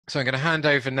So I'm going to hand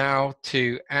over now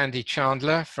to Andy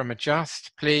Chandler from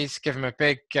Adjust. Please give him a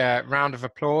big round of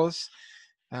applause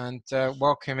and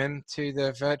welcome him to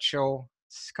the virtual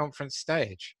conference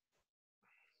stage.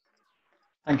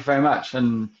 Thank you very much.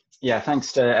 And yeah,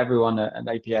 thanks to everyone at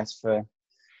APS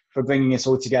for bringing us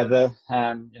all together.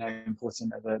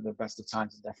 Important at the best of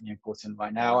times is definitely important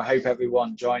right now. I hope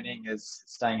everyone joining is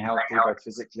staying healthy, both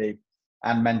physically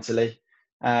and mentally.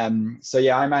 So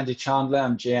yeah, I'm Andy Chandler.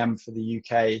 I'm GM for the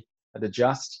UK at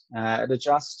Adjust. At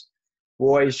Adjust, we're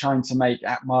always trying to make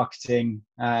app marketing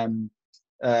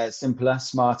simpler,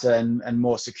 smarter, and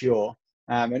more secure.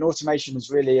 And automation is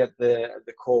really at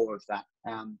the core of that,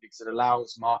 because it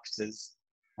allows marketers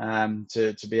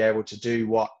to be able to do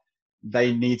what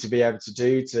they need to be able to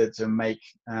do to make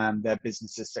their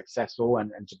businesses successful,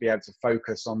 and to be able to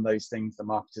focus on those things the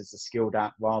marketers are skilled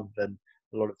at rather than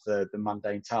a lot of the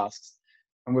mundane tasks.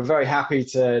 And we're very happy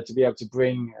to be able to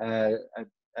bring a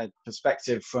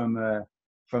perspective from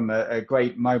a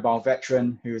great mobile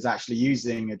veteran who is actually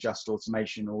using Adjust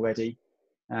automation already,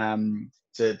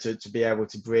 to be able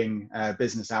to bring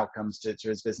business outcomes to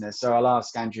his business. So I'll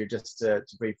ask Andrew just to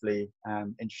briefly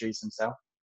introduce himself.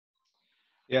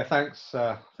 Yeah, thanks,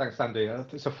 Andy.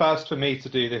 It's a first for me to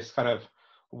do this kind of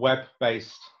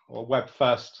web-based or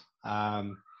web-first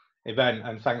event,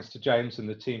 and thanks to James and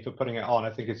the team for putting it on. I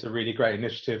think it's a really great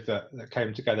initiative that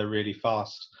came together really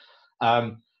fast.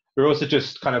 We're also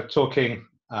just kind of talking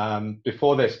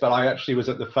before this, but I actually was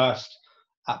at the first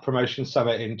App Promotion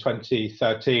Summit in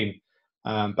 2013,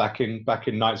 back in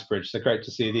Knightsbridge. So great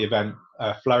to see the event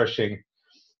flourishing.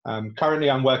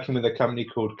 Currently, I'm working with a company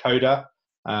called Coda,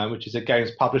 which is a games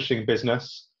publishing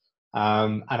business.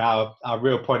 And our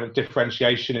real point of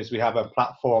differentiation is we have a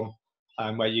platform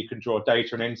where you can draw data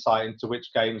and insight into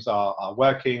which games are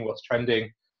working, what's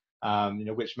trending,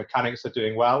 which mechanics are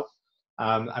doing well.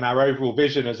 And our overall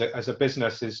vision as a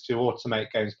business is to automate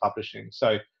games publishing.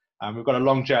 So we've got a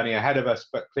long journey ahead of us,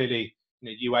 but clearly,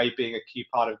 UA being a key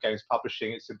part of games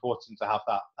publishing, it's important to have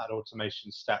that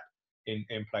automation step in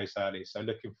place early. So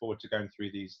looking forward to going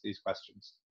through these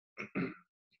questions.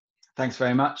 Thanks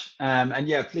very much. And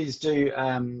yeah, please do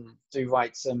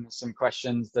write some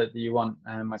questions that you want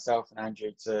myself and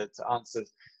Andrew to answer.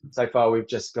 So far, we've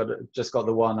just got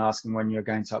the one asking when you're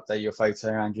going to update your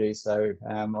photo, Andrew. So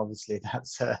obviously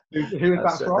that's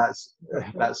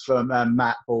that's from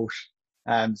Matt Walsh.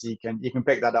 So you can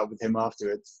pick that up with him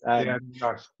afterwards. Yeah,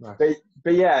 nice.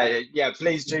 But yeah,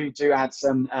 please do add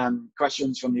some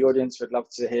questions from the audience. We'd love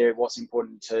to hear what's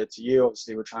important to you.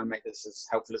 Obviously, we'll try and make this as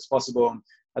helpful as possible.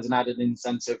 As an added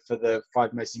incentive for the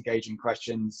 5 most engaging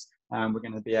questions, we're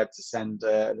going to be able to send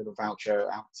a little voucher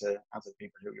out to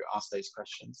people who ask those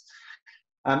questions.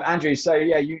 Andrew, so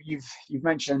yeah, you've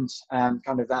mentioned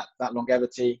kind of that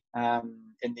longevity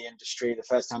in the industry. The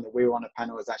first time that we were on a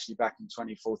panel was actually back in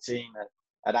 2014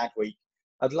 at Adweek.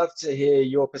 I'd love to hear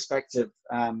your perspective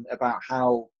about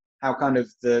how kind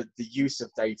of the use of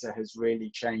data has really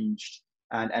changed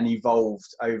and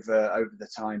evolved over the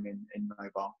time in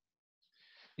mobile.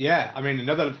 Yeah, I mean,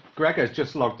 another Gregor's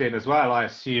just logged in as well. I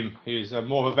assume he's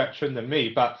more of a veteran than me.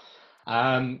 But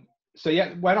so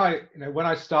yeah, when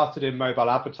I started in mobile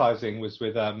advertising was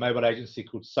with a mobile agency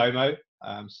called Somo.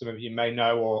 Some of you may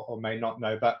know or may not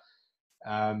know, but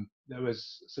there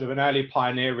was sort of an early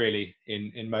pioneer really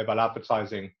in mobile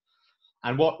advertising.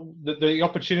 And what the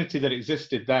opportunity that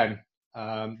existed then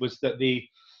was that the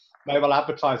mobile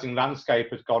advertising landscape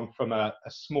had gone from a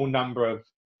small number of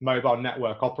mobile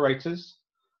network operators.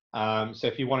 So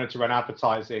if you wanted to run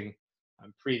advertising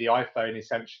pre the iPhone,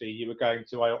 essentially, you were going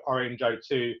to Orange,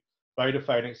 O2,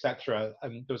 Vodafone, etc.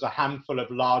 And there was a handful of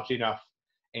large enough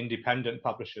independent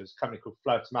publishers. A company called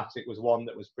Flirtomatic was one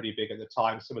that was pretty big at the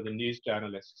time, some of the news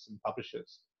journalists and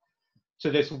publishers.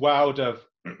 To this world of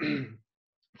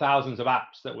thousands of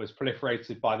apps that was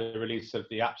proliferated by the release of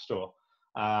the App Store.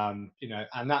 And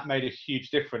that made a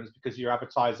huge difference because you're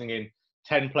advertising in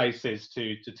 10 places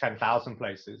to 10,000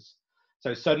 places.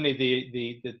 So suddenly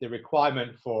the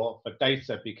requirement for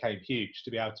data became huge to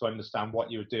be able to understand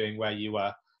what you were doing, where you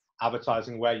were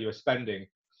advertising, where you were spending.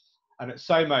 And at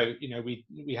Somo,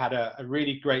 we had a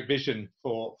really great vision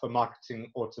for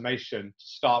marketing automation to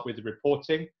start with the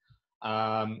reporting.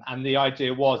 And the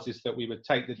idea is that we would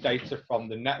take the data from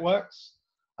the networks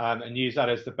and use that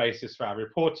as the basis for our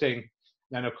reporting.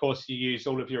 Then, of course, you use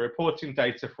all of your reporting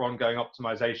data for ongoing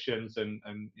optimizations and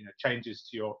changes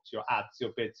to your ads,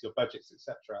 your bids, your budgets,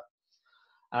 etc.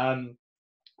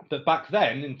 But back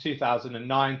then, in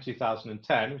 2009,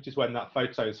 2010, which is when that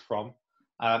photo is from,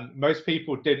 most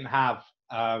people didn't have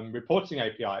reporting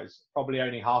APIs. Probably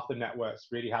only half the networks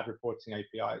really had reporting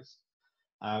APIs.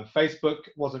 Facebook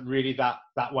wasn't really that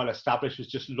well established, was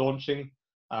just launching,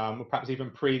 or perhaps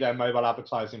even pre their mobile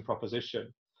advertising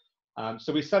proposition.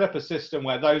 So we set up a system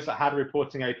where those that had a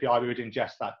reporting API, we would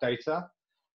ingest that data.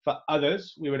 For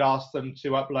others, we would ask them to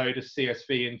upload a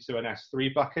CSV into an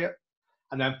S3 bucket.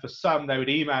 And then for some, they would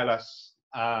email us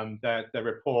their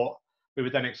report. We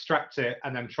would then extract it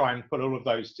and then try and put all of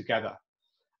those together.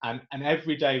 And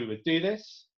every day we would do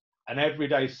this, and every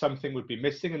day something would be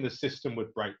missing and the system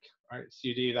would break, right? So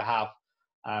you'd either have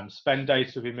spend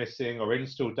data would be missing or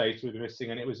install data would be missing,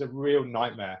 and it was a real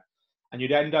nightmare. And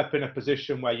you'd end up in a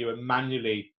position where you were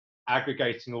manually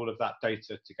aggregating all of that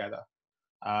data together.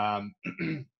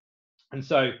 And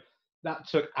so that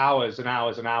took hours and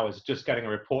hours and hours just getting a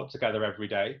report together every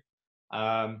day.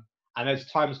 And as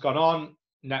time's gone on,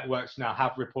 networks now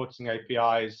have reporting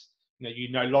APIs.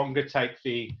 You no longer take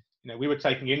the, we were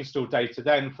taking install data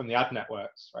then from the ad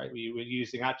networks, right? We were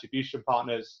using attribution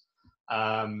partners,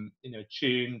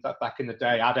 Tune, back in the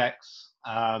day, AdX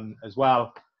as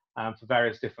well, for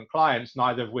various different clients,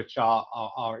 neither of which are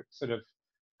sort of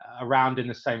around in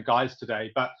the same guise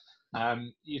today. But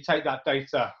you take that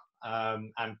data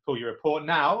and pull your report.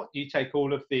 Now you take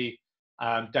all of the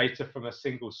data from a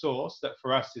single source that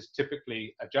for us is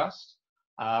typically Adjust,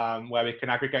 where we can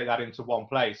aggregate that into one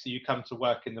place. So you come to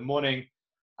work in the morning,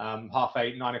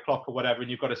 8:30, 9 o'clock or whatever, and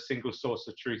you've got a single source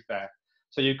of truth there.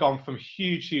 So you've gone from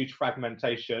huge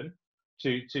fragmentation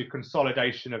to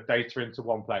consolidation of data into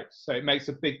one place. So it makes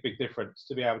a big difference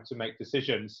to be able to make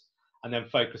decisions and then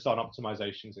focus on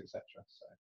optimizations, etc. So.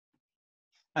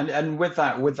 And with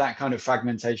that kind of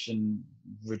fragmentation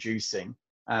reducing,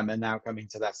 and now coming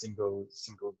to that single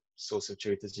source of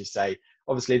truth, as you say,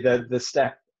 obviously the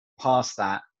step past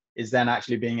that is then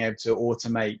actually being able to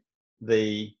automate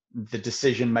the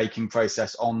decision making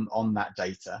process on that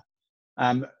data.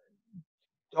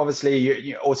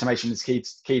 Obviously, automation is key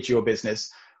to your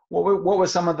business. What were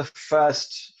some of the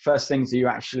first things that you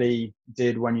actually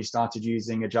did when you started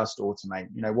using Adjust Automate?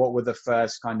 What were the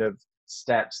first kind of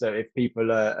steps that if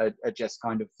people are just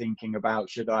kind of thinking about,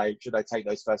 should I take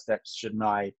those first steps? Shouldn't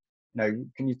I?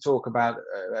 Can you talk about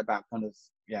kind of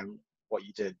what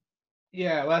you did?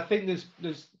 Yeah, well, I think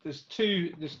there's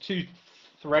two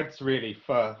threads really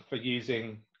for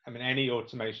using any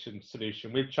automation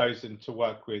solution. We've chosen to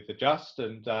work with Adjust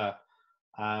and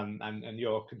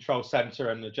your control center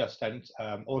and Adjust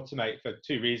Automate for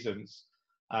two reasons.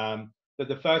 But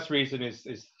the first reason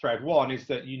is thread one is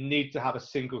that you need to have a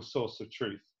single source of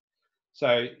truth.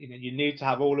 So you need to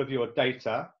have all of your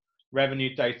data,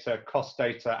 revenue data, cost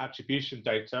data, attribution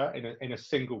data in a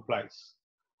single place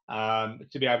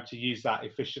to be able to use that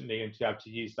efficiently and to be able to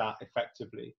use that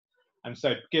effectively. And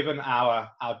so given our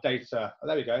data,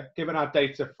 given our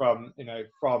data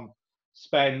from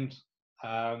spend,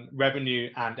 revenue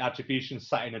and attribution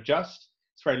sat in Adjust,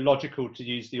 it's very logical to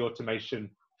use the automation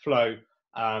flow,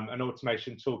 an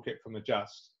automation toolkit from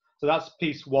Adjust. So that's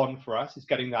piece one for us, is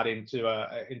getting that into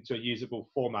a usable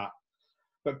format.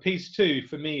 But piece two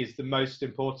for me is the most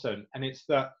important, and it's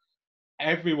that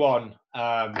everyone.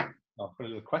 I'll put a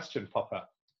little question pop up.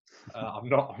 I'm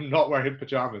not wearing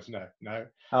pajamas. No.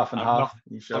 Half and half.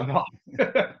 You sure?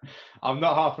 I'm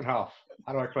not half and half.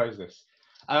 How do I close this?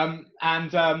 And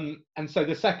so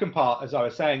the second part, as I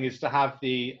was saying, is to have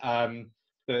the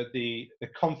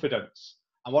confidence.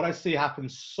 And what I see happen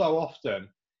so often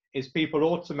is people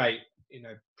automate,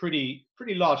 pretty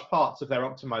large parts of their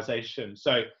optimization.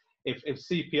 So if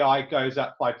CPI goes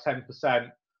up by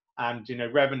 10% and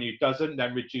revenue doesn't,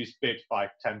 then reduce bid by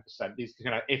 10%. These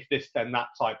if this then that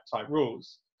type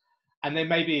rules. And then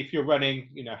maybe if you're running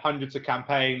hundreds of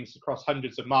campaigns across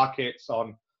hundreds of markets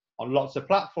on lots of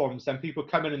platforms, then people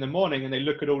come in the morning and they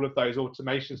look at all of those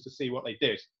automations to see what they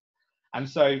did. And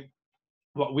so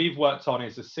what we've worked on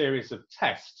is a series of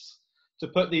tests to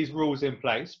put these rules in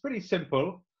place. Pretty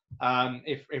simple.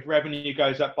 If revenue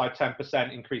goes up by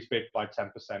 10%, increase bid by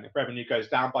 10%. If revenue goes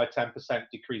down by 10%,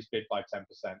 decrease bid by 10%.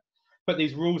 Put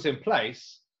these rules in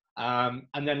place, and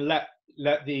then let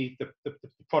the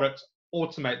product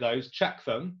automate those, check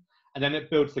them, and then it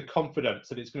builds the confidence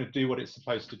that it's going to do what it's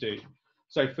supposed to do.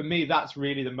 So for me, that's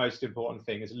really the most important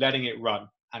thing, is letting it run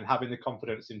and having the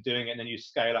confidence in doing it, and then you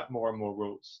scale up more and more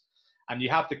rules. And you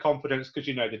have the confidence because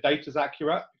the data's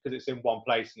accurate, because it's in one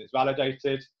place and it's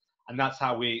validated. And that's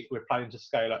how we're planning to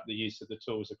scale up the use of the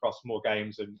tools across more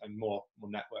games and more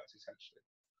networks, essentially.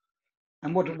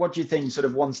 And what do you think, sort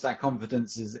of once that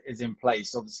confidence is in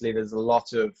place? Obviously, there's a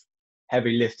lot of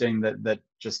heavy lifting that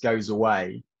just goes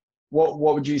away. What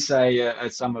would you say are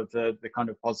some of the kind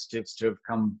of positives to have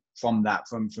come from that,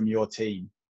 from your team?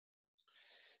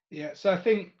 Yeah, so I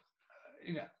think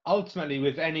ultimately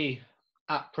with any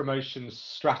at promotions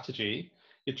strategy,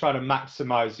 you're trying to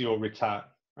maximize your return,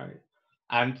 right?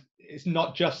 And it's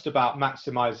not just about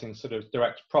maximizing sort of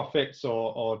direct profits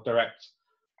or direct,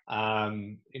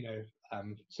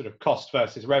 sort of cost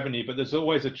versus revenue, but there's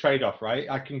always a trade-off, right?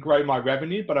 I can grow my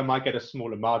revenue, but I might get a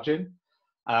smaller margin,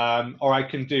 or I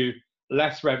can do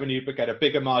less revenue but get a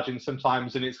bigger margin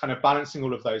sometimes, and it's kind of balancing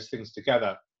all of those things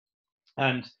together.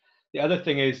 And the other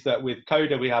thing is that with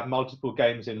Coda, we have multiple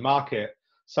games in market.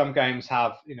 Some games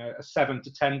have, a 7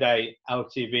 to 10 day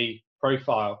LTV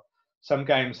profile. Some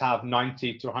games have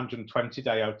 90 to 120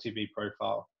 day LTV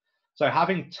profile. So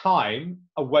having time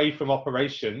away from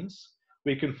operations,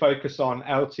 we can focus on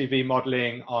LTV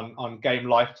modeling, on game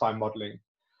lifetime modeling.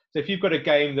 So if you've got a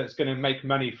game that's going to make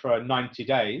money for 90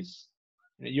 days,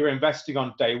 you're investing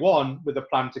on day one with a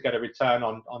plan to get a return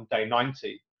on day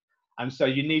 90. And so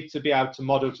you need to be able to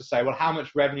model to say, well, how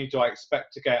much revenue do I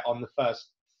expect to get on the first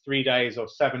 3 days or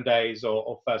 7 days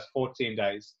or first 14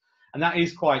 days? And that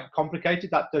is quite complicated.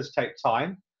 That does take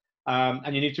time.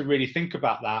 And you need to really think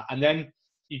about that. And then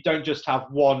you don't just have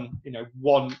one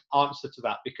answer to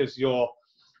that, because your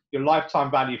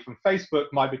lifetime value from Facebook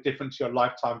might be different to your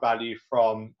lifetime value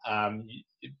from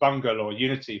Bungle or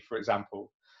Unity, for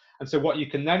example. And so what you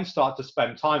can then start to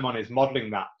spend time on is modeling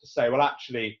that, to say, well,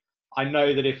 actually, I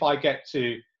know that if I get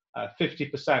to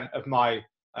 50% of my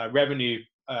revenue,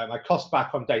 my cost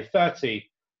back on day 30,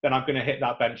 then I'm going to hit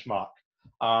that benchmark.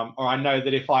 Or I know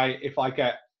that if I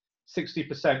get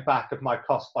 60% back of my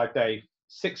cost by day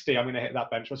 60, I'm going to hit that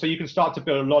benchmark. So you can start to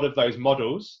build a lot of those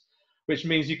models, which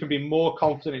means you can be more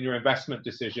confident in your investment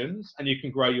decisions and you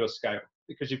can grow your scale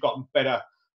because you've got better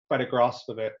grasp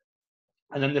of it.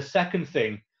 And then the second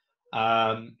thing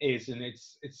is, and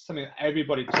it's something that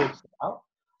everybody talks about,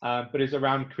 but is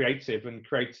around creative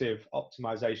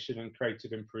optimization and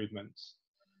creative improvements.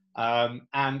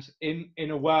 And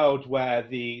in a world where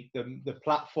the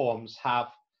platforms have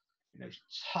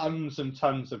tons and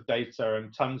tons of data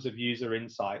and tons of user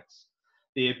insights,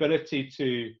 the ability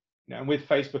to, and with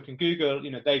Facebook and Google,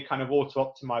 they kind of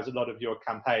auto-optimize a lot of your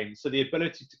campaigns. So the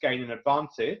ability to gain an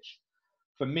advantage,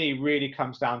 for me, really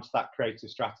comes down to that creative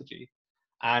strategy.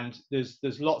 And there's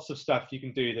lots of stuff you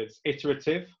can do that's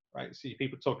iterative, right? So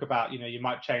people talk about, you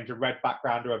might change a red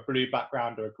background or a blue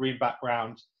background or a green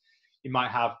background. You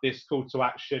might have this call to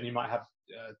action. You might have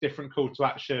different call to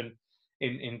action.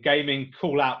 In gaming,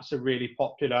 call outs are really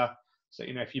popular. So,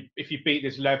 if you beat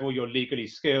this level, you're legally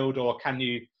skilled, or can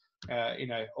you,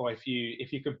 or if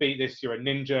you can beat this, you're a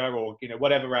ninja, or,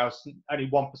 whatever else. Only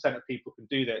 1% of people can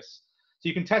do this. So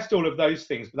you can test all of those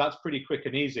things, but that's pretty quick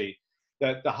and easy.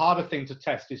 The harder thing to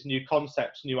test is new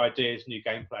concepts, new ideas, new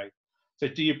gameplay. So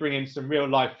do you bring in some real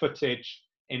live footage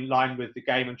in line with the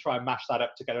game and try and mash that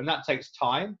up together? And that takes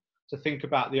time to think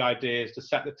about the ideas, to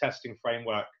set the testing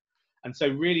framework. And so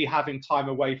really having time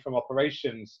away from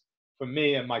operations for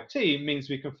me and my team means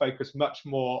we can focus much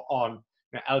more on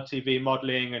LTV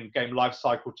modeling and game life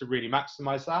cycle to really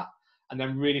maximize that, and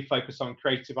then really focus on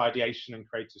creative ideation and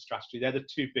creative strategy. They're the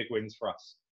two big wins for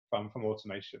us from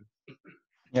automation.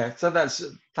 Yeah, so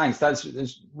thanks. That's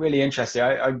really interesting.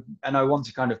 I want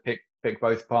to kind of pick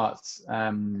both parts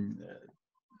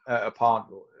apart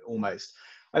almost.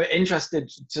 I'm interested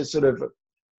to sort of,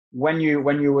 when you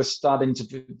were starting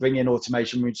to bring in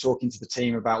automation, we were talking to the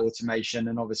team about automation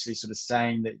and obviously sort of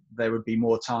saying that there would be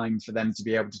more time for them to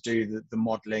be able to do the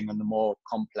modeling and the more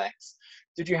complex.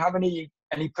 Did you have any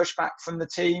pushback from the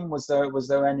team? Was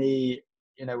there any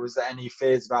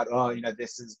fears about,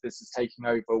 this is taking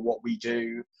over what we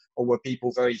do, or were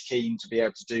people very keen to be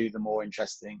able to do the more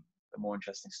interesting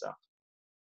stuff?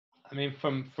 I mean,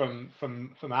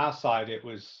 from our side, it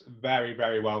was very,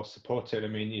 very well supported. I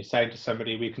mean, you're saying to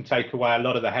somebody, we can take away a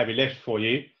lot of the heavy lift for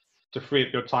you to free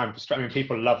up your time for. I mean,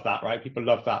 people love that, right? People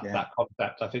love that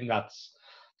concept. I think that's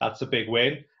a big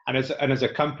win. And as a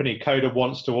company, Coda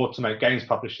wants to automate games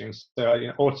publishing.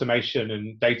 So automation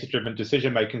and data-driven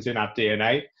decision making is in our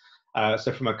DNA.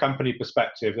 So from a company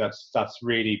perspective, that's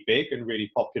really big and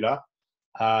really popular.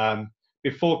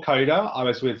 Before Coda, I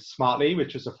was with Smartly,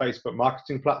 which is a Facebook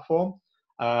marketing platform,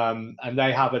 and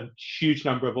they have a huge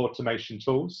number of automation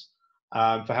tools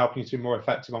for helping you to be more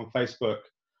effective on Facebook.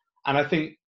 And I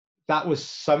think that was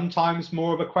sometimes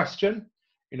more of a question.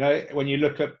 When you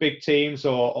look at big teams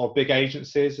or big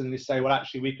agencies and they say, well,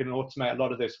 actually, we can automate a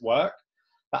lot of this work,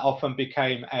 that often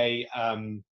became a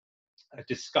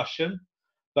discussion.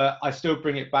 But I still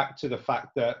bring it back to the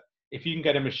fact that if you can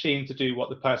get a machine to do what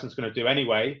the person's going to do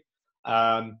anyway,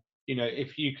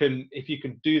 if you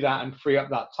can do that and free up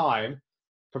that time,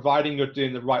 providing you're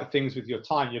doing the right things with your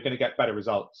time, you're going to get better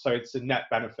results. So it's a net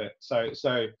benefit. So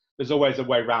there's always a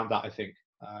way around that, I think.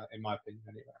 in my opinion,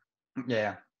 anyway.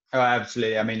 Yeah, oh,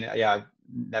 absolutely. I mean, yeah, I've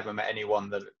never met anyone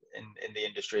that in the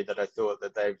industry that I thought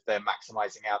that they're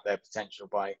maximizing out their potential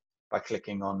by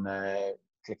clicking on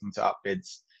clicking to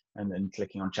upbids and then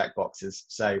clicking on checkboxes.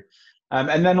 So,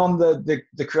 and then on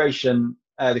the creation,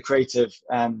 the creative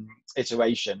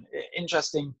iteration,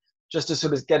 interesting just to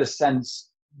sort of get a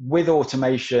sense with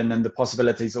automation and the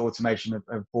possibilities that automation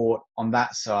have brought on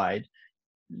that side.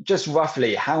 Just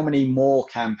roughly, how many more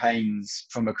campaigns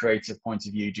from a creative point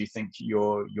of view do you think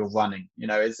you're running? You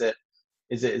know, is it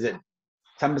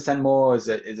 10% more? Is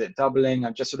it doubling?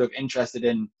 I'm just sort of interested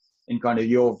in kind of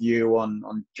your view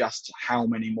on just how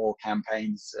many more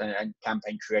campaigns and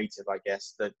campaign creative, I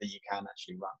guess, that you can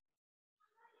actually run.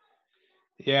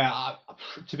 Yeah,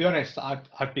 to be honest,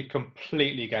 I'd be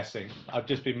completely guessing. I'd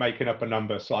just be making up a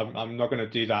number, so I'm not going to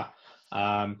do that.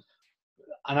 And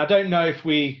I don't know if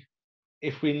we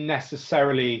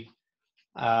necessarily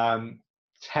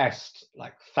test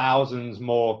like thousands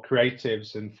more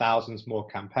creatives and thousands more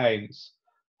campaigns.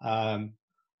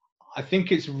 I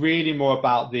think it's really more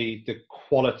about the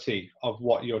quality of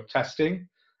what you're testing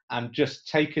and just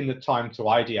taking the time to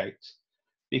ideate,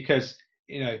 because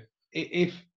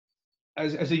if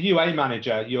as a UA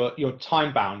manager, you're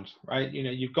time bound, right?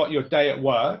 You've got your day at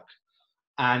work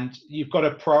and you've got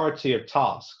a priority of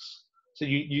tasks. So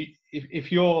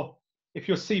if your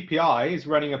CPI is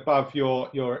running above your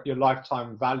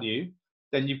lifetime value,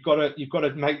 then you've got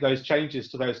to make those changes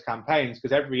to those campaigns,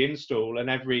 because every install and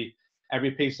every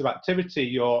piece of activity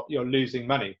you're losing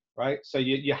money, right? So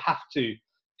you have to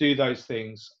do those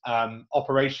things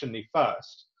operationally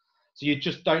first. So you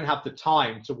just don't have the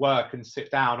time to work and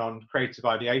sit down on creative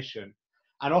ideation.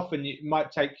 And often it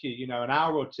might take you, an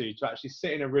hour or two to actually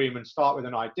sit in a room and start with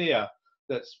an idea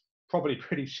that's probably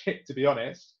pretty shit, to be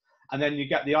honest. And then you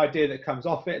get the idea that comes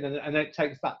off it, and then it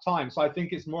takes that time. So I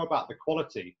think it's more about the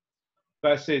quality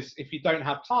versus if you don't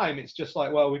have time, it's just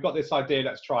like, well, we've got this idea,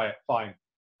 let's try it, fine.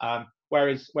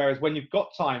 Whereas when you've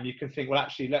got time, you can think, well,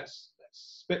 actually, let's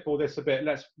spitball this a bit,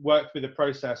 let's work through the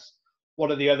process. What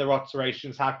are the other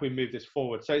iterations? How can we move this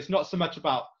forward? So it's not so much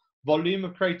about volume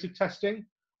of creative testing.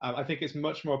 I think it's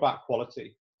much more about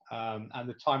quality and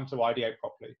the time to ideate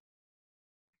properly.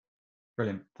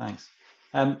 Brilliant, thanks.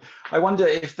 I wonder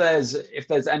if there's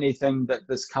anything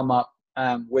that's come up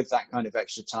with that kind of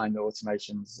extra time that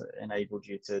automation's enabled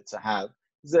you to have.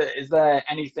 Is there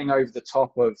anything over the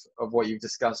top of what you've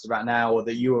discussed about now, or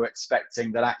that you were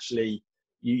expecting that actually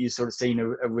you sort of seen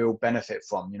a real benefit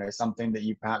from, something that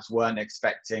you perhaps weren't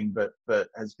expecting, but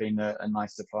has been a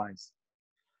nice surprise?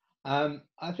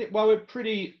 I think, well, we're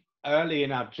pretty early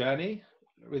in our journey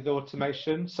with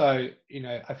automation. So,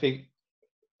 I think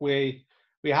we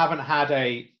haven't had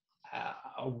a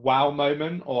wow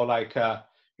moment, or like,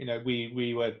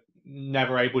 we were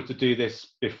never able to do this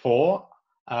before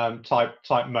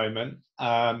type moment.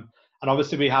 And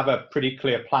obviously we have a pretty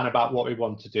clear plan about what we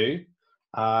want to do.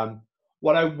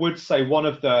 What I would say, one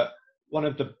of the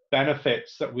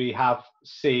benefits that we have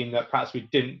seen that perhaps we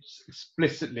didn't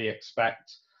explicitly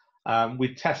expect,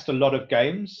 we test a lot of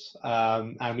games,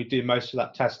 and we do most of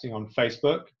that testing on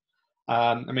Facebook.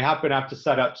 And we have been able to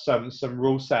set up some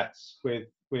rule sets with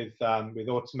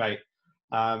Automate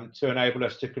to enable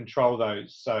us to control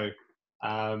those. So,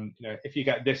 if you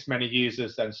get this many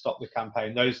users, then stop the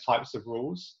campaign. Those types of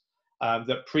rules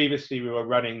that previously we were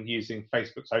running using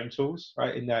Facebook's own tools,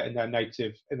 right, in their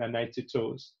native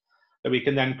tools, that we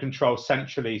can then control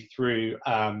centrally through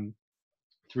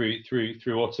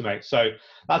Automate. So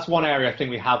that's one area I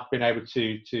think we have been able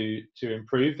to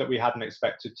improve that we hadn't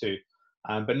expected to.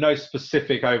 But no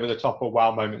specific over the top or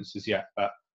wow moments as yet,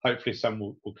 but hopefully some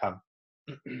will come.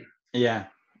 Yeah,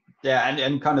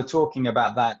 and kind of talking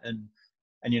about that, and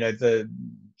the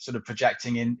sort of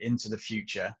projecting into the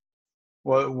future.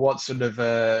 What sort of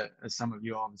as some of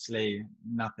you obviously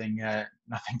nothing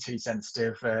too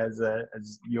sensitive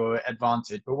as your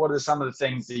advantage, but what are some of the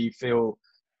things that you feel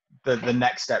that the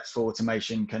next steps for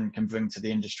automation can bring to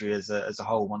the industry as a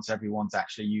whole, once everyone's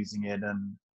actually using it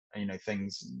and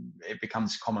it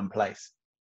becomes commonplace?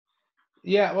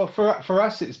 Yeah, well, for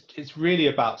us, it's really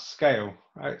about scale,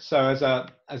 right? So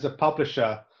as a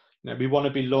publisher, we want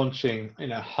to be launching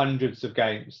hundreds of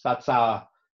games. That's our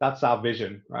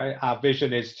vision, right? Our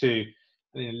vision is to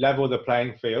level the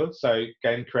playing field so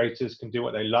game creators can do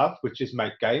what they love, which is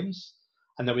make games,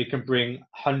 and that we can bring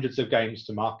hundreds of games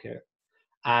to market.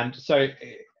 And so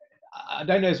I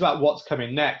don't know about what's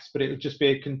coming next, but it would just be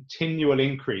a continual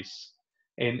increase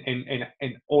in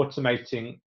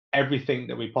automating everything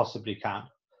that we possibly can.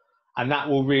 And that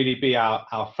will really be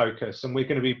our focus. And we're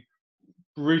going to be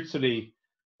brutally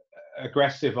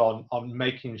aggressive on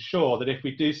making sure that if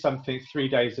we do something 3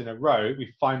 days in a row,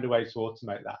 we find a way to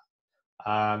automate that.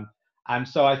 And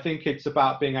so I think it's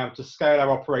about being able to scale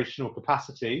our operational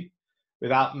capacity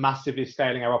without massively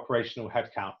scaling our operational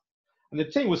headcount. And the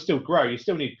team will still grow. You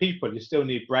still need people, you still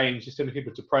need brains, you still need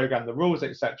people to program the rules,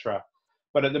 etc.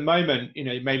 But at the moment,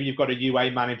 maybe you've got a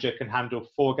UA manager can handle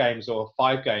 4 games or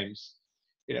 5 games.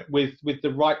 With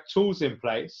the right tools in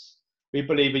place, we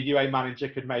believe a UA manager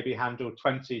could maybe handle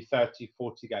 20, 30,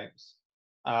 40 games.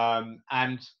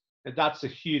 And that's a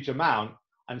huge amount.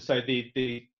 And so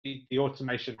the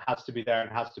automation has to be there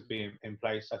and has to be in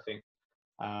place, I think.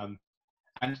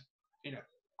 And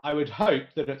I would hope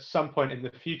that at some point in the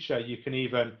future, you can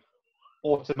even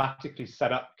automatically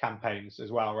set up campaigns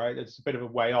as well, right? It's a bit of a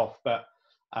way off, but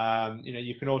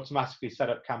you can automatically set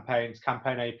up campaigns.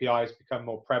 Campaign APIs become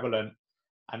more prevalent,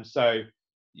 and so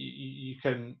you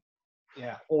can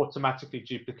automatically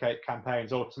duplicate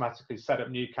campaigns, automatically set up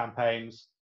new campaigns,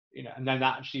 and then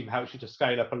that actually helps you to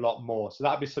scale up a lot more. So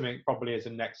that'd be something probably as a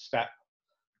next step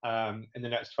in the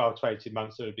next 12 to 18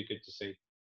 months that would be good to see.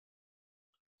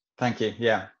 Thank you.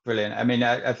 Yeah, brilliant. I mean,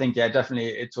 I think, yeah, definitely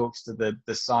it talks to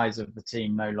the size of the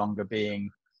team no longer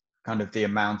being kind of the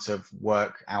amount of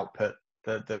work output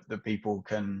that the people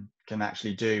can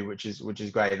actually do, which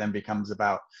is great. It then becomes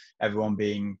about everyone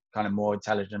being kind of more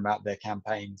intelligent about their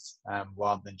campaigns,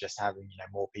 rather than just having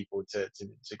more people to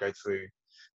go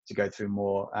through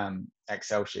more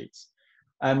Excel sheets.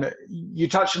 You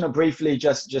touched on it briefly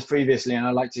just previously, and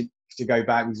I'd like to go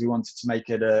back because we wanted to make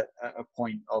it a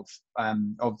point of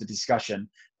the discussion,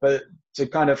 but to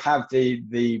kind of have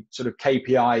the sort of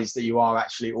KPIs that you are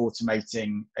actually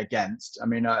automating against. I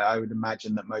mean, I would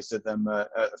imagine that most of them are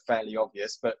fairly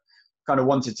obvious, but kind of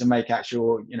wanted to make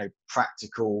actual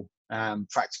practical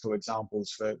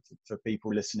examples for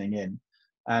people listening in.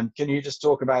 Can you just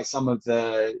talk about some of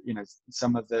the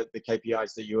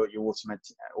KPIs that you're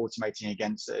automating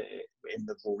against in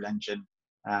the Rule Engine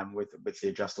with the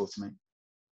Adjust Automate?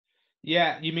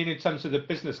 Yeah, you mean in terms of the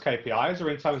business KPIs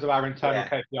or in terms of our internal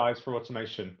KPIs for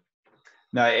automation?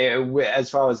 No, as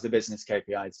far as the business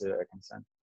KPIs are concerned.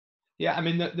 Yeah, I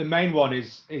mean the main one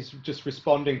is just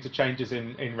responding to changes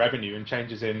in revenue and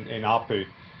changes in ARPU,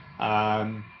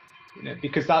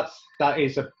 because that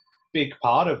is a big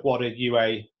part of what a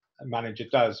UA manager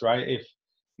does, right?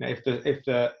 If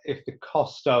the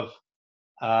cost of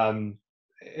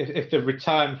if the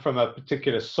return from a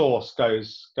particular source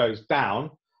goes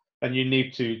down, then you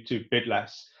need to bid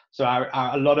less. So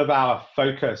a lot of our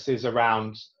focus is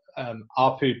around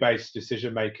ARPU based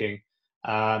decision making,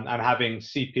 and having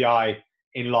CPI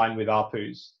in line with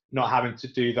ARPUs, not having to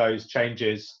do those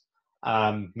changes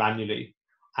manually.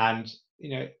 And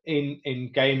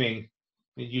in gaming,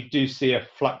 you do see a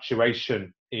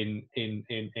fluctuation in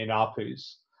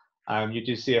ARPUs. You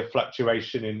do see a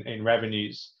fluctuation in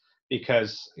revenues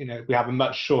because we have a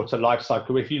much shorter life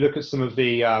cycle. If you look at some of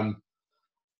the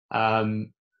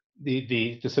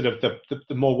sort of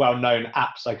the more well-known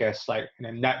apps, I guess, like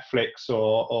Netflix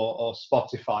or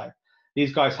Spotify,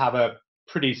 these guys have a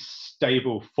pretty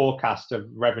stable forecast of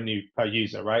revenue per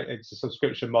user, right? It's a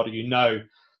subscription model.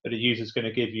 That a user is going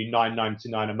to give you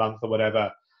 $9.99 a month or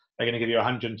whatever. They're going to give you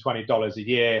 $120 a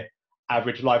year.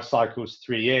 Average life cycle is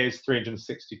 3 years,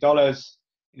 $360.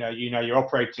 Your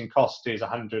operating cost is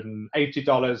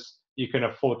 $180. You can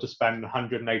afford to spend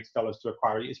 $180 to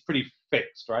acquire it. It's pretty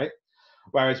fixed, right?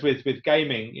 Whereas with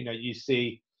gaming, you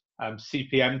see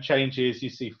CPM changes, you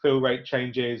see fill rate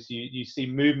changes, you see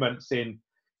movements in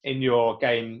your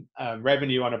game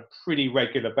revenue on a pretty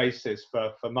regular basis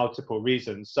for multiple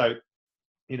reasons. So,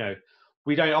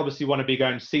 we don't obviously want to be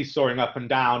going seesawing up and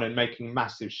down and making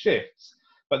massive shifts,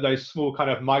 but those small kind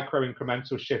of micro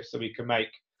incremental shifts that we can make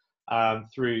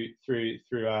through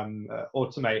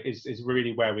Automate is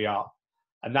really where we are.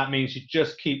 And that means you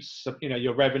just keep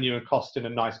your revenue and cost in a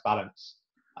nice balance.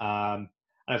 And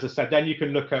as I said, then you can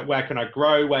look at where can I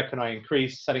grow, where can I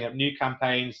increase, setting up new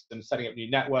campaigns and setting up new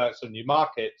networks and new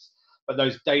markets. But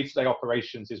those day-to-day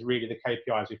operations is really the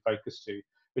KPIs we focus to,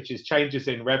 which is changes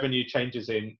in revenue, changes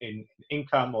in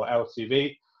income or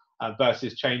LTV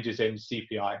versus changes in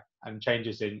CPI and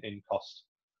changes in cost.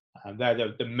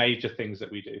 They're the major things that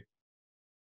we do.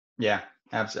 Yeah,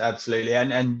 absolutely.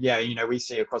 And yeah, we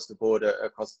see across the board,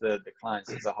 across the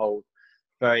clients as a whole,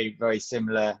 very, very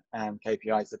similar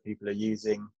KPIs that people are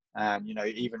using,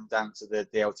 even down to the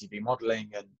LTV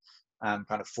modeling and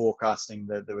kind of forecasting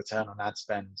the return on ad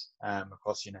spend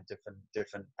across,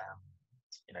 different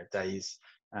days,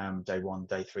 day 1,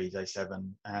 day 3, day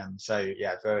 7. So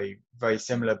yeah, very, very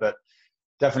similar, but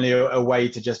definitely a way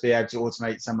to just be able to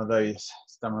automate some of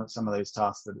those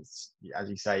tasks that it's, as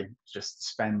you say, just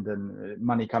spend and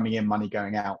money coming in, money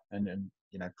going out, and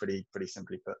you know, pretty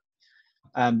simply put.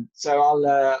 So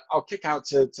I'll kick out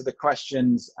to the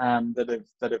questions that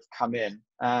have come in.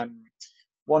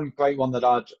 One great one that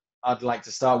I'd like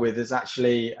to start with is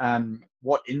actually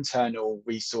what internal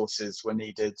resources were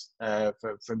needed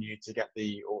from you to get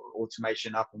the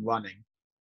automation up and running,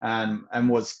 and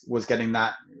was getting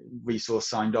that resource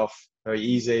signed off very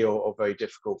easy or very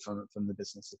difficult from the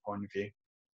business point of view?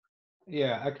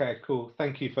 Yeah. Okay. Cool.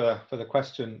 Thank you for the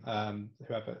question,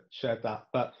 whoever shared that.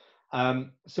 But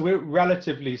so we're a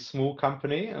relatively small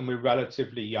company and we're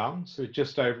relatively young. So we're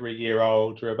just over a year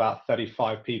old. We're about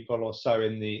 35 people or so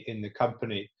in the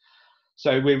company.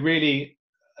 So we're really,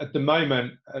 at the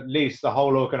moment, at least, the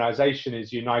whole organization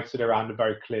is united around a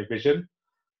very clear vision.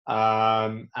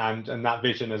 And that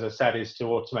vision, as I said, is to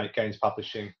automate games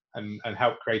publishing and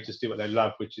help creators do what they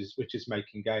love, which is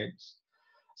making games.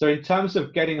 So in terms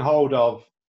of getting hold of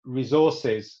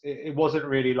resources, it wasn't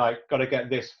really like, got to get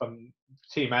this from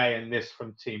team A and this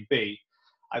from team B.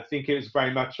 I think it was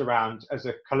very much around, as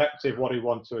a collective, what do we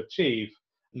want to achieve,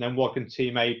 and then what can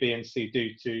team A, B, and C do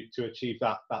to achieve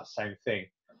that same thing.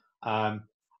 And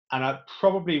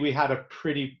probably we had a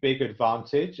pretty big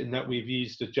advantage in that we've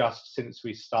used Adjust since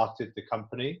we started the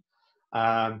company.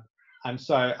 And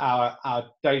so our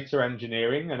data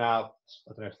engineering and I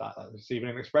don't know if that was even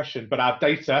an expression, but our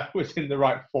data was in the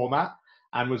right format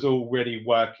and was already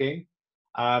working.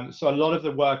 So a lot of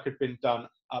the work had been done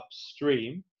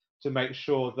upstream to make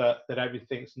sure that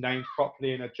everything's named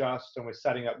properly in Adjust, and we're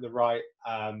setting up the right,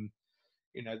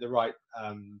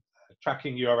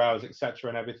 tracking URLs, etc.,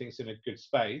 and everything's in a good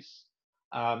space.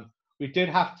 We did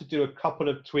have to do a couple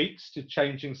of tweaks to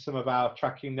changing some of our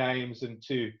tracking names and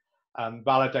to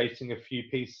validating a few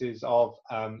pieces of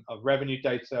revenue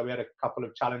data. We had a couple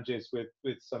of challenges with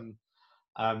some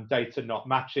data not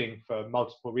matching for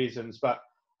multiple reasons, but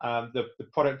the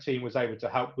product team was able to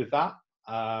help with that,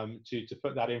 to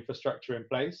put that infrastructure in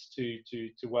place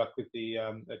to work with the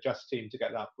Adjust team to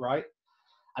get that right.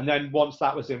 And then once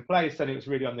that was in place, then it was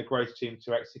really on the growth team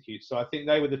to execute. So I think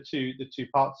they were the two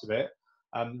parts of it.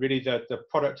 Really the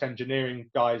product engineering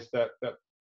guys that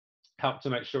help to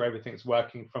make sure everything's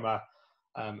working from a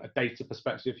data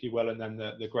perspective, if you will, and then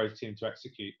the growth team to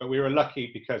execute. But we were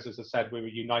lucky because, as I said, we were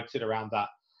united around that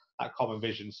common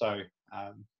vision. So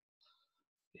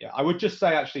yeah, I would just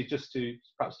say, actually, just to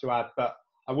perhaps to add, but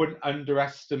I wouldn't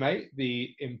underestimate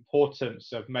the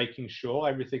importance of making sure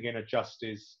everything in Adjust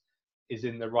is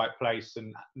in the right place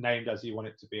and named as you want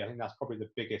it to be. I think that's probably the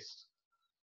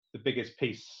biggest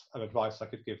piece of advice I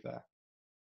could give there.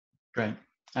 Great.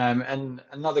 And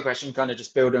another question, kind of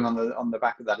just building on the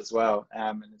back of that as well,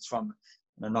 and it's from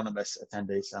an anonymous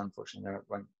attendee, so unfortunately they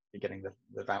won't be getting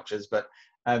the vouchers. But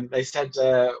they said,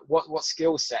 what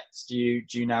skill sets do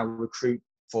you now recruit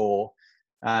for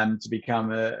to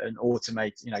become an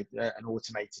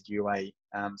automated UA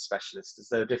specialist? Is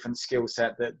there a different skill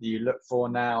set that you look for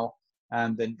now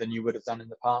than you would have done in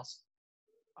the past?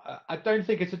 I don't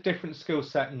think it's a different skill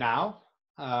set now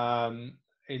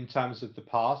in terms of the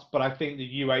past, but I think the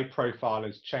UA profile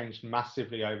has changed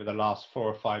massively over the last 4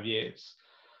 or 5 years.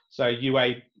 So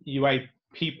UA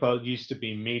people used to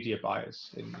be media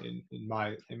buyers, in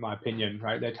my opinion,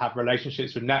 right? They'd have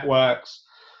relationships with networks,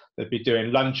 they'd be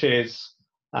doing lunches,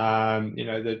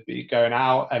 they'd be going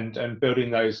out and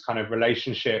building those kind of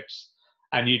relationships,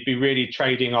 and you'd be really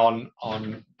trading on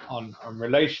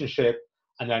relationship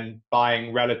and then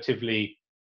buying relatively,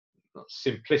 not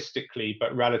simplistically,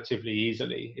 but relatively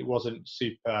easily. It wasn't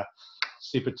super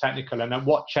technical. And then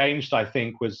what changed, I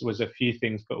think, was a few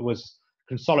things, but was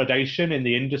consolidation in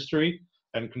the industry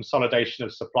and consolidation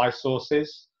of supply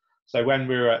sources. So when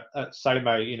we were at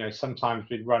Somo, sometimes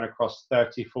we'd run across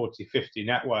 30, 40, 50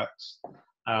 networks.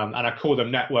 And I call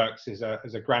them networks as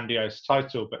a grandiose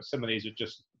title, but some of these are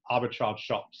just arbitrage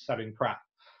shops selling crap.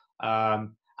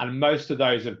 And most of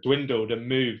those have dwindled and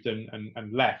moved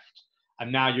and left.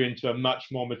 And now you're into a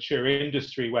much more mature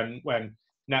industry when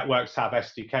networks have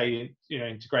SDK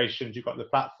integrations, you've got the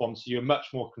platform, so you're much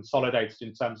more consolidated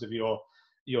in terms of your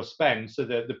spend. So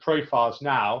the profiles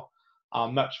now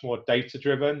are much more data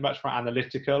driven, much more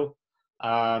analytical,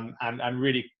 and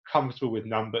really comfortable with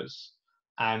numbers.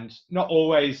 And not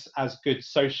always as good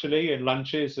socially in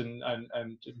lunches and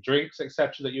drinks,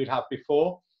 etc., that you'd have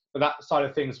before. But that side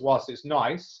of things, whilst it's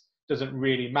nice, doesn't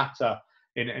really matter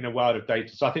in a world of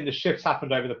data. So I think the shifts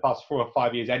happened over the past 4 or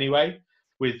 5 years anyway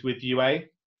with UA,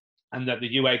 and that the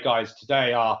UA guys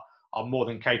today are more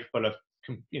than capable of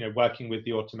working with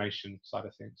the automation side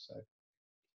of things. So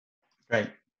great,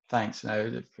 Thanks. No,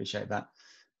 I appreciate that.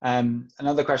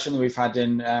 Another question that we've had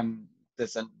in,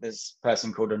 this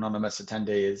person called Anonymous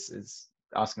Attendee is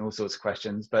asking all sorts of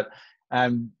questions, but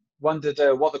wondered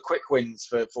what the quick wins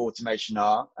for automation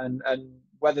are, and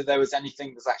whether there was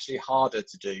anything that's actually harder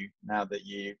to do now that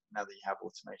you have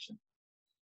automation.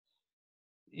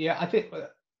 Yeah, I think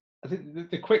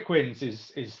the quick wins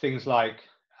is things like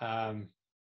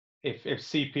if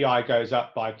CPI goes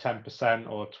up by 10%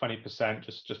 or 20%,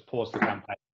 just pause the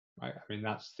campaign. Right? I mean,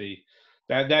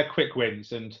 they're quick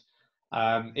wins. And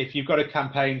if you've got a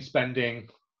campaign spending,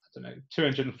 I don't know,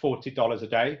 $240 a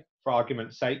day, for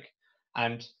argument's sake,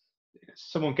 and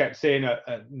someone gets in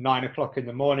at 9 o'clock in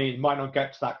the morning, you might not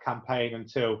get to that campaign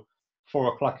until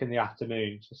 4 o'clock in the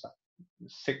afternoon. So it's like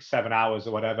 6-7 hours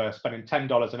or whatever, spending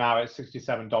 $10 an hour, it's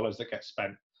 $67 that gets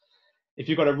spent. If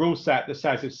you've got a rule set that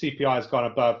says if CPI has gone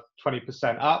above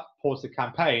 20% up, pause the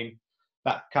campaign,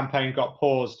 that campaign got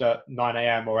paused at 9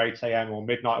 a.m. or 8 a.m. or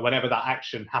midnight, whenever that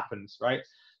action happens, right?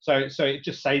 So it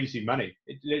just saves you money.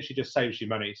 It literally just saves you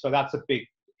money. So that's a big,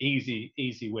 easy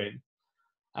win.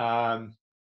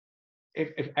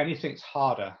 If anything's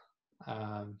harder,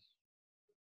 I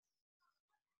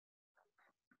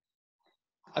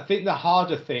think the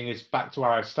harder thing is back to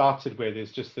where I started with,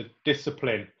 is just the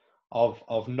discipline of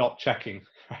not checking,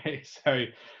 right? So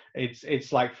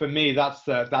it's like, for me, that's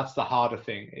the harder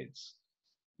thing. It's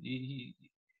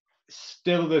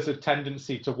still, there's a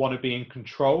tendency to want to be in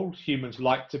control. Humans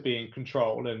like to be in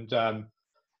control, and I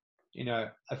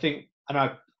think,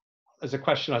 there's a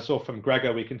question I saw from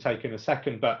Gregor we can take in a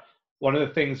second, but one of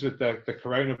the things with the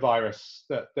coronavirus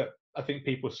that I think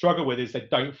people struggle with is they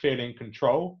don't feel in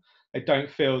control. They don't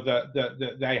feel that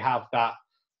they have that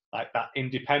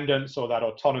independence or that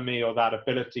autonomy or that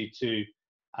ability to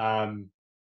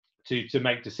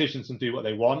make decisions and do what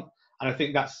they want. And I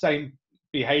think that same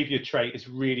behavior trait is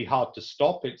really hard to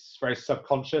stop. It's very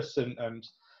subconscious, and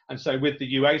so with the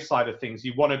UA side of things,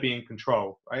 you want to be in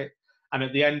control, right? And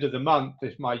at the end of the month,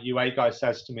 if my UA guy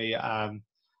says to me,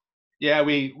 yeah,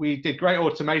 we did great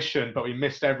automation, but we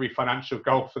missed every financial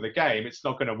goal for the game, it's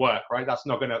not going to work, right? That's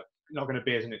not going to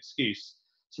be as an excuse.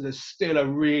 So there's still a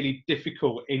really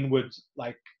difficult inward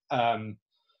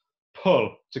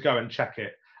pull to go and check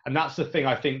it. And that's the thing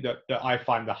I think that I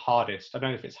find the hardest. I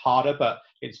don't know if it's harder, but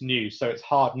it's new, so it's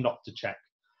hard not to check.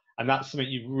 And that's something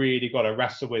you've really got to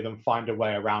wrestle with and find a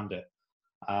way around it,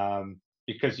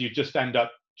 because you just end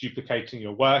up duplicating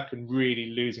your work and really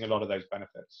losing a lot of those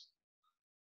benefits.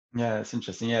 Yeah, it's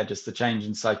interesting. Yeah, just the change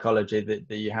in psychology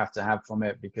that you have to have from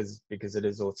it because it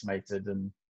is automated.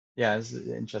 And yeah, it's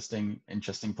an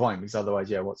interesting point, because otherwise,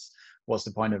 yeah, what's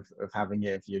the point of having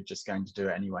it if you're just going to do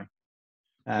it anyway?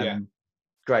 Yeah.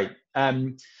 Great.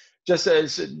 Just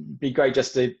it'd be great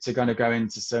just to kind of go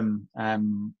into some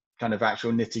kind of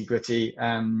actual nitty gritty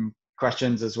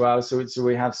questions as well. So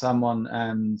we have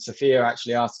someone, Sophia,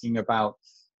 actually asking about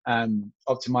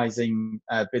optimizing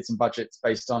bids and budgets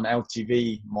based on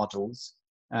LTV models,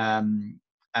 and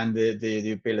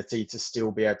the ability to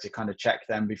still be able to kind of check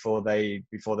them before they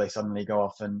suddenly go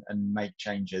off and make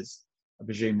changes. I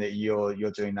presume that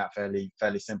you're doing that fairly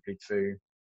simply through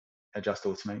Just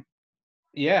Automate.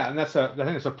 Yeah, and I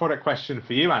think it's a product question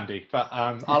for you, Andy, but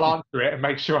I'll answer it and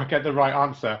make sure I get the right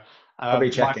answer. I'll be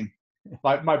checking.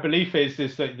 My belief is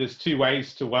that there's two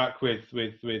ways to work with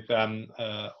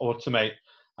Automate.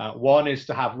 One is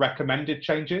to have recommended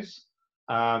changes,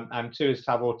 and two is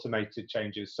to have automated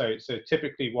changes. So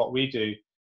typically what we do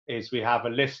is we have a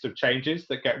list of changes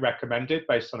that get recommended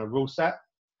based on a rule set,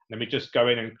 and then we just go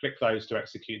in and click those to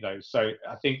execute those. So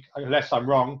I think, unless I'm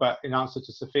wrong, but in answer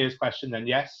to Sophia's question, then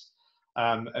yes,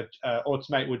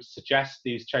 Automate would suggest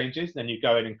these changes, then you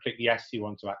go in and click yes, you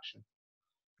want to action.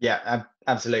 Yeah,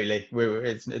 absolutely.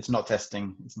 It's not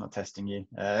testing you,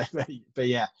 but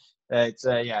yeah, it's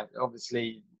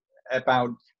obviously about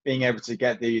being able to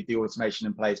get the automation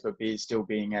in place, but still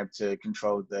being able to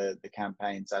control the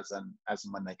campaigns as and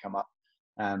when they come up,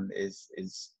 is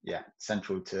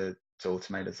central to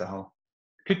Automate as a whole.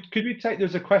 Could we take?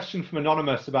 There's a question from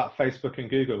Anonymous about Facebook and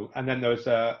Google, and then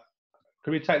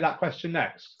could we take that question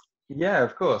next? Yeah,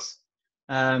 of course.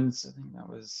 So I think that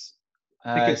was.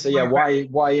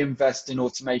 Why invest in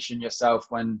automation yourself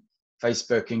when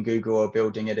Facebook and Google are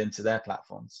building it into their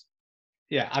platforms?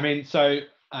 Yeah, I mean, so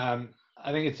I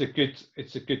think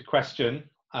it's a good question.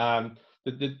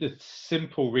 The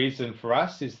simple reason for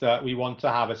us is that we want to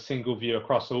have a single view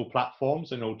across all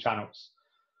platforms and all channels.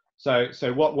 So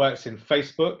what works in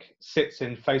Facebook sits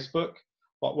in Facebook.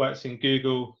 What works in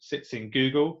Google sits in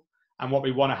Google. And what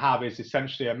we want to have is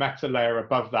essentially a meta layer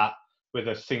above that with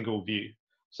a single view.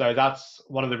 So that's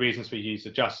one of the reasons we use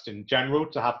Adjust in general,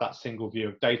 to have that single view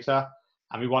of data.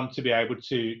 And we want to be able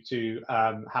to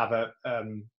have a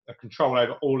control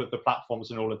over all of the platforms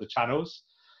and all of the channels.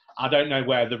 I don't know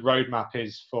where the roadmap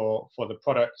is for the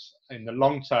product in the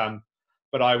long term,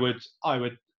 but I would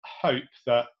hope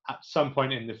that at some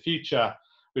point in the future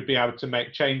we'd be able to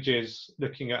make changes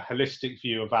looking at holistic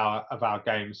view of our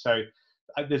games. So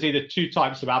there's either two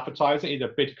types of advertiser, either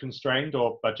bid constrained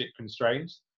or budget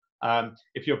constrained.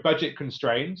 If you're budget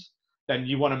constrained, then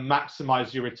you want to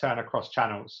maximize your return across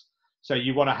channels. So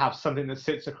you want to have something that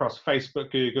sits across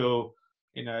Facebook, Google,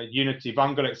 Unity,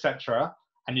 Vungle, etc.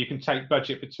 And you can take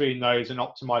budget between those and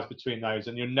optimize between those.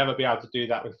 And you'll never be able to do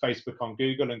that with Facebook on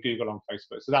Google and Google on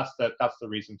Facebook. So that's the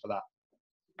reason for that.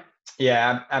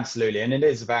 Yeah, absolutely. And it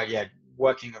is about,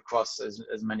 working across as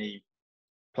many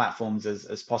platforms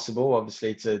as possible,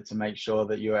 obviously, to make sure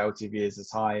that your LTV is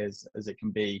as high as it can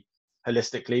be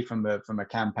holistically from a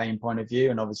campaign point of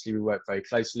view. And obviously we work very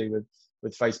closely with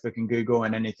Facebook and Google,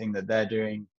 and anything that they're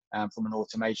doing from an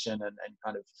automation and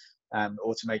kind of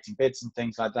automating bids and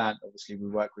things like that. Obviously we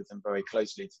work with them very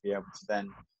closely to be able to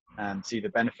then see the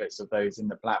benefits of those in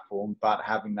the platform, but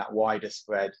having that wider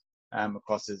spread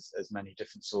across as many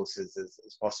different sources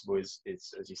as possible is,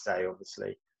 as you say,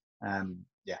 obviously,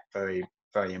 very,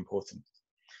 very important.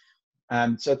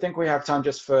 So I think we have time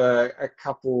just for a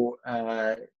couple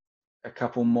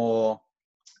more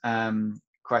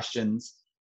questions.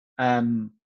 Let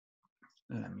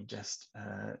me just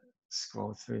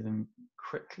scroll through them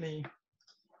quickly.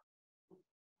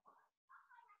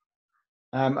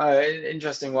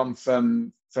 Interesting one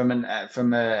from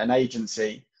an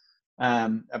agency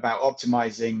about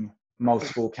optimizing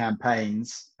multiple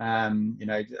campaigns.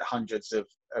 Hundreds of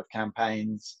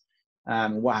campaigns.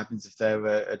 What happens if there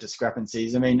are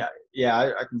discrepancies? I mean,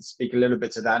 I can speak a little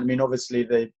bit to that. I mean, obviously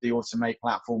the Automate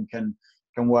platform can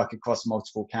work across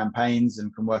multiple campaigns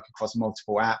and can work across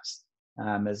multiple apps,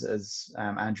 as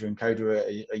Andrew and Coda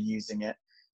are using it.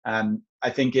 I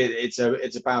think it's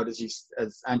about,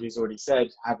 as Andrew's already said,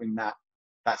 having that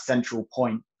central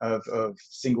point of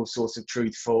single source of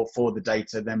truth for the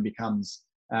data then becomes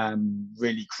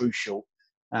really crucial.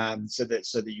 So that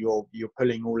you're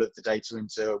pulling all of the data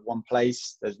into one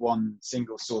place. There's one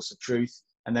single source of truth,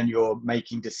 and then you're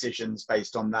making decisions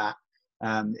based on that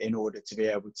in order to be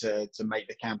able to make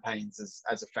the campaigns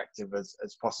as effective as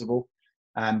possible.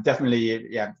 Definitely,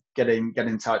 get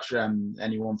in touch.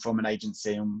 Anyone from an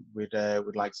agency, and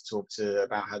would like to talk to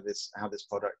about how this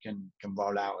product can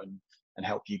roll out and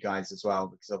help you guys as well,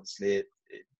 because obviously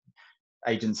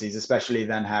agencies especially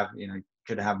then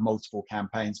could have multiple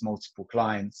campaigns, multiple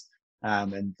clients,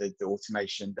 and the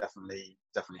automation definitely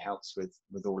helps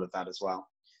with all of that as well.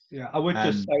 Yeah, I would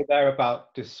just say there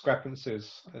about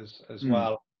discrepancies as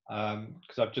well,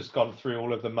 because I've just gone through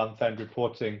all of the month-end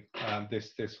reporting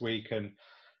this week and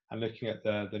looking at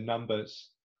the numbers,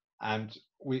 and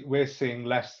we're seeing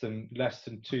less than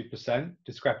 2%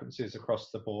 discrepancies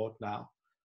across the board now.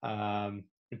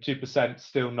 2%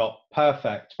 still not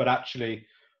perfect, but actually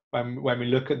when we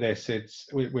look at this,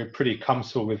 we're pretty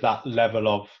comfortable with that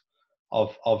level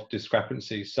of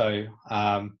discrepancy. So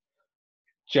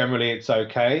generally it's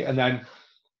okay. And then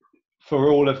for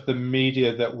all of the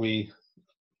media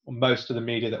most of the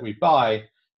media that we buy,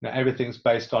 everything's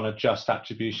based on Adjust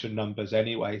attribution numbers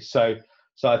anyway. So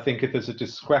I think if there's a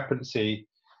discrepancy,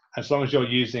 as long as you're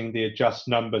using the Adjust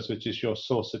numbers, which is your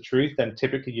source of truth, then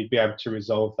typically you'd be able to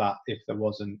resolve that if there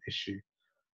was an issue.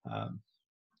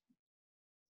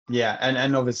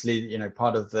 And obviously,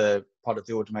 part of the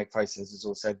Automate process is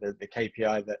also the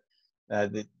KPI that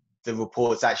the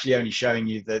report's actually only showing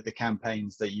you the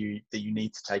campaigns that you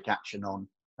need to take action on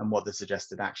and what the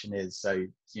suggested action is. So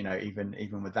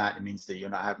even with that, it means that you're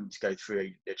not having to go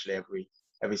through literally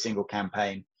every single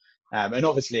campaign. And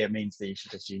obviously it means that you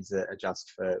should just use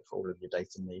Adjust for all of your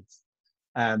data needs.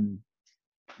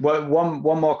 Well, one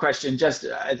more question, just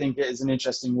I think it is an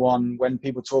interesting one. When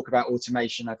people talk about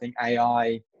automation, I think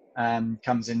AI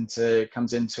comes into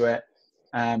it.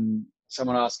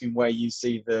 Someone asking where you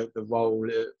see the role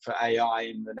for AI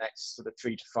in the next sort of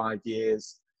 3 to 5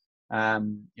 years.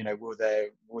 Will there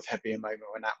be a moment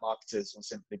when app marketers will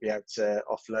simply be able to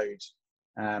offload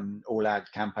all ad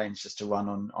campaigns just to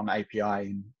run on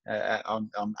API and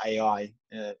on AI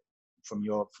from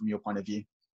your point of view?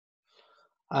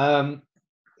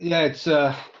 It's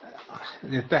got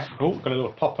a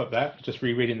little pop up there. Just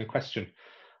rereading the question.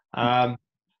 I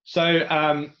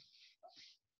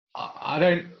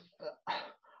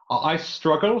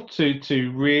struggle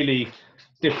to really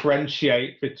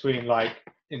differentiate between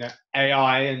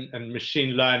AI and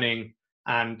machine learning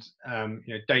and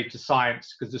data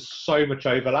science, because there's so much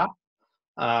overlap,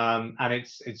 and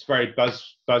it's very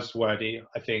buzzwordy,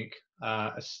 I think,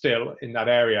 still in that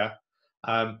area.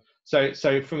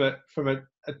 So from a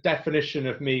definition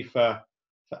of me for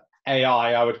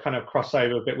AI, I would kind of cross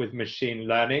over a bit with machine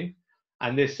learning,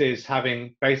 and this is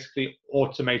having basically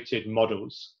automated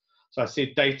models. So I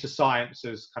see data science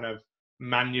as kind of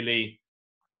manually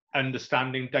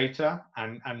understanding data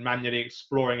and manually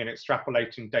exploring and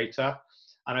extrapolating data.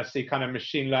 And I see kind of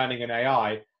machine learning and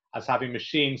AI as having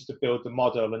machines to build the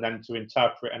model and then to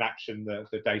interpret and action the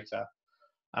data.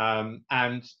 I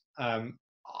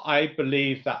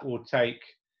believe that will take,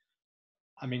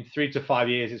 3 to 5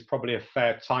 years is probably a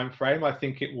fair time frame. I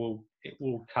think it will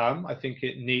come. I think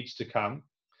it needs to come.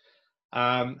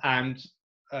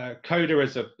 Coda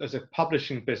as a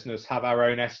publishing business have our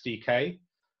own SDK,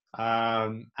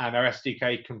 and our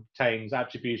SDK contains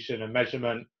attribution and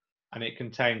measurement, and it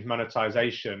contains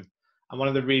monetization. And one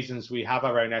of the reasons we have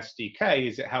our own SDK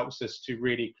is it helps us to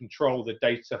really control the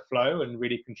data flow and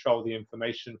really control the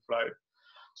information flow.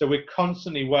 So we're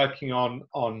constantly working on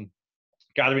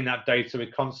gathering that data.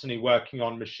 We're constantly working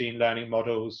on machine learning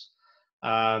models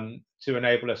to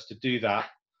enable us to do that.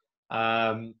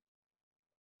 And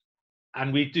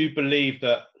we do believe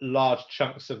that large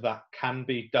chunks of that can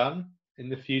be done in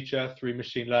the future through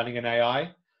machine learning and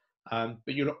AI.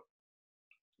 But you'll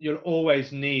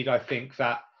always need, I think,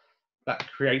 that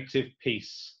creative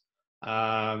piece,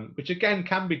 which again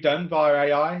can be done via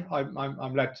AI.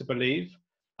 I'm led to believe,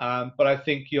 but I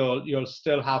think you'll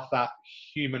still have that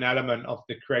human element of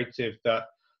the creative that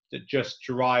just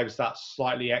drives that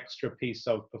slightly extra piece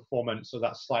of performance or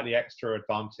that slightly extra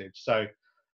advantage. So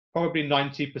probably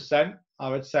 90%, I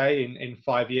would say, in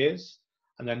 5 years,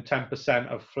 and then 10%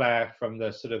 of flair from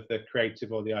the sort of the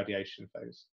creative or the ideation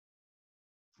phase.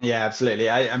 Yeah, absolutely.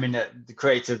 I mean, the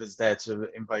creative is there to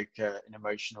invoke an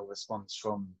emotional response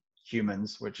from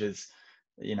humans, which is,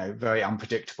 very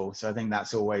unpredictable. So I think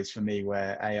that's always for me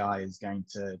where AI is going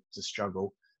to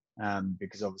struggle,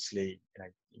 because obviously,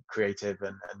 creative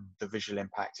and the visual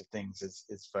impact of things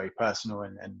is very personal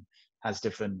and has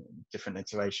different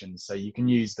iterations. So you can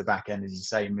use the back end, as you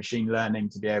say, machine learning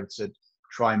to be able to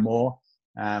try more,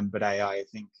 but AI, I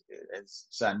think, is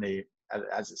certainly,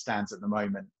 as it stands at the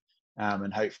moment,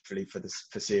 and hopefully for the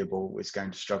foreseeable, is going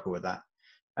to struggle with that.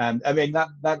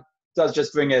 That does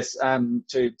just bring us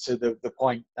to the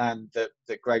point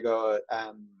that Gregor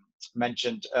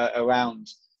mentioned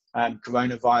around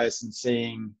coronavirus and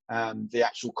seeing the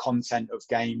actual content of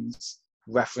games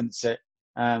reference it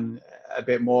a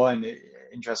bit more, and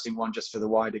interesting one just for the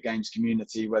wider games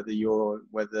community, whether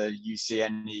you see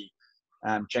any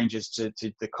changes to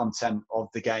the content of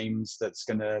the games that's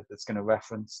gonna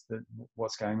reference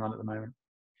what's going on at the moment.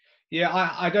 Yeah,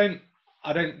 I don't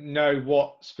know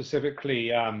what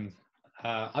specifically.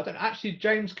 I don't actually.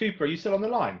 James Cooper, are you still on the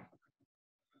line?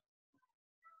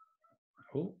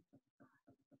 Oh,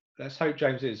 let's hope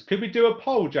James is. Could we do a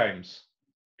poll, James?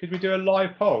 Could we do a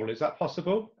live poll? Is that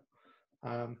possible?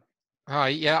 Yeah,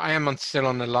 I am still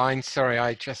on the line. Sorry,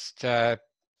 I just there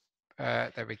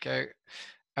we go.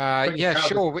 Yeah,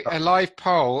 sure. A live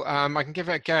poll. I can give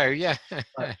it a go. Yeah.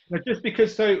 Right. No, just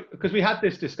because we had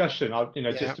this discussion.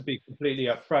 Just to be completely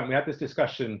upfront, we had this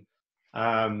discussion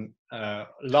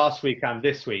last week and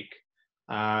this week.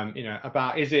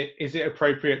 About is it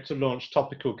appropriate to launch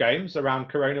topical games around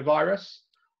coronavirus?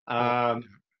 So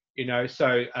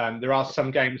there are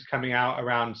some games coming out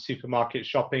around supermarket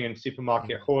shopping and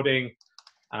supermarket hoarding.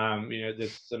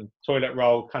 There's some toilet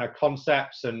roll kind of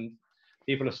concepts, and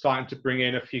people are starting to bring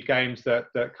in a few games that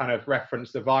kind of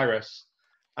reference the virus.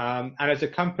 And as a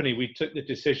company, we took the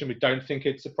decision. We don't think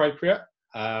it's appropriate,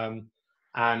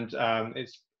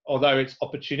 although it's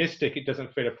opportunistic, it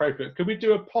doesn't feel appropriate. Could we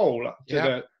do a poll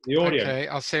to the audience? Okay,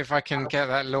 I'll see if I can get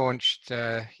that launched.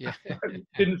 Yeah.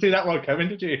 Didn't see that one coming,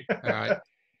 did you? All right.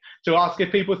 To ask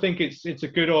if people think it's a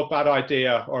good or bad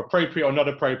idea, or appropriate or not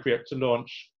appropriate, to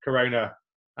launch Corona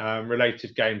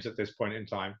related games at this point in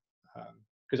time,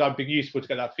 because I'd be useful to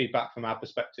get that feedback from our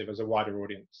perspective as a wider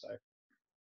audience. So,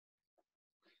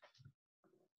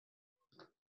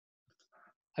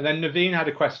 and then Naveen had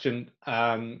a question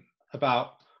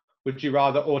about, would you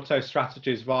rather auto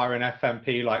strategies via an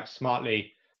FMP like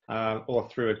Smartly or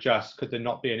through a Just? Could there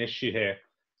not be an issue here?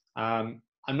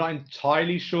 I'm not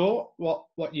entirely sure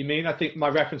what you mean. I think my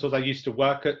reference was I used to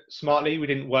work at Smartly. We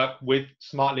didn't work with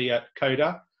Smartly at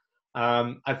Coda.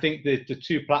 I think the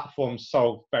two platforms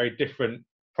solve very different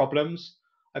problems.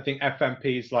 I think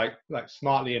FMPs like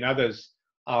Smartly and others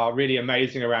are really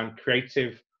amazing around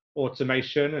creative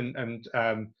automation and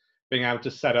being able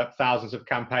to set up thousands of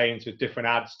campaigns with different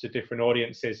ads to different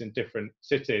audiences in different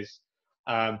cities.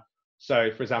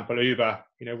 So, for example, Uber,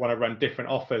 want to run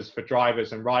different offers for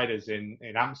drivers and riders in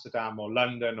Amsterdam or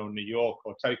London or New York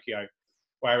or Tokyo.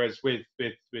 Whereas with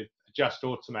Just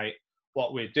Automate,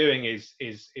 what we're doing is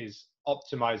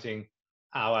optimizing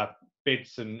our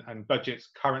bids and budgets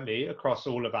currently across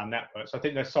all of our networks. I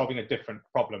think they're solving a different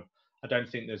problem. I don't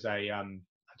think there's a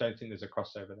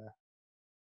crossover there.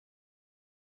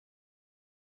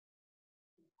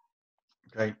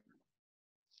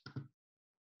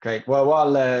 Great. Well,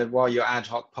 while your ad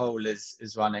hoc poll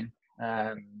is running,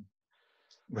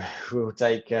 we'll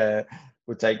take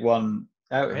one.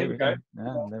 Oh, here we go.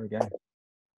 Oh, there we go.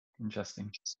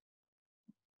 Interesting.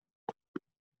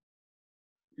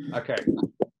 Okay.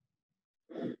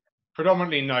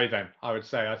 Predominantly no. Then I'd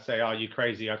say, are you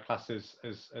crazy? I'd class as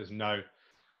no.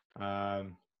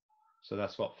 So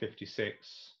that's what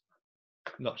 56.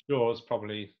 Not sure. It's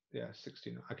probably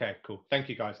 16. Okay, cool. Thank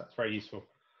you, guys. That's very useful.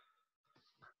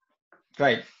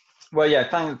 Great. Well,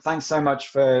 yeah. Thanks so much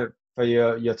for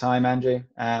your time, Andrew.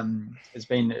 It's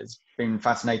been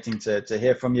fascinating to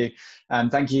hear from you.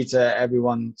 Thank you to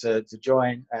everyone for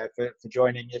joining.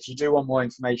 If you do want more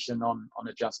information on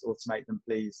a Just Automate, then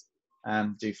please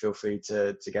do feel free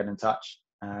to get in touch,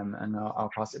 and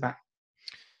I'll pass it back.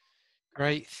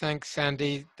 Great, thanks,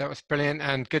 Andy. That was brilliant,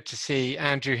 and good to see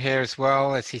Andrew here as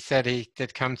well. As he said, he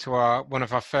did come to one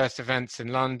of our first events in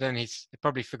London. He's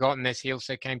probably forgotten this. He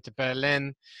also came to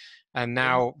Berlin, and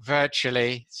now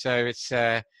virtually. So it's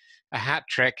a hat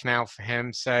trick now for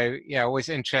him. So yeah, always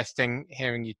interesting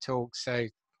hearing you talk. So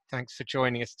thanks for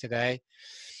joining us today.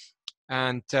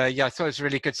 And yeah, I thought it was a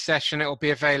really good session. It will be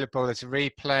available as a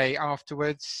replay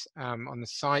afterwards on the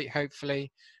site,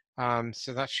 hopefully.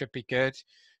 So that should be good.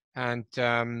 And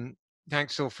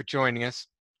thanks all for joining us.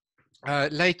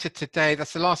 Later today,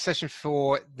 that's the last session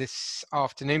for this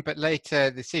afternoon, but later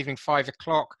this evening, 5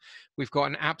 o'clock, we've got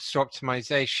an App Store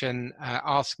optimization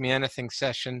Ask Me Anything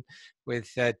session with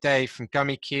Dave from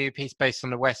GummyCube. He's based on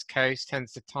the West Coast,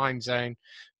 hence the time zone,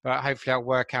 but hopefully that'll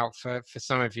work out for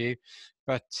some of you.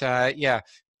 But yeah,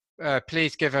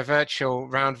 please give a virtual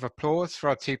round of applause for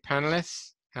our two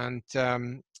panelists, and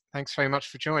thanks very much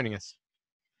for joining us.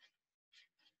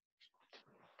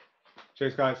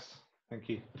 Cheers, guys. Thank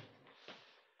you.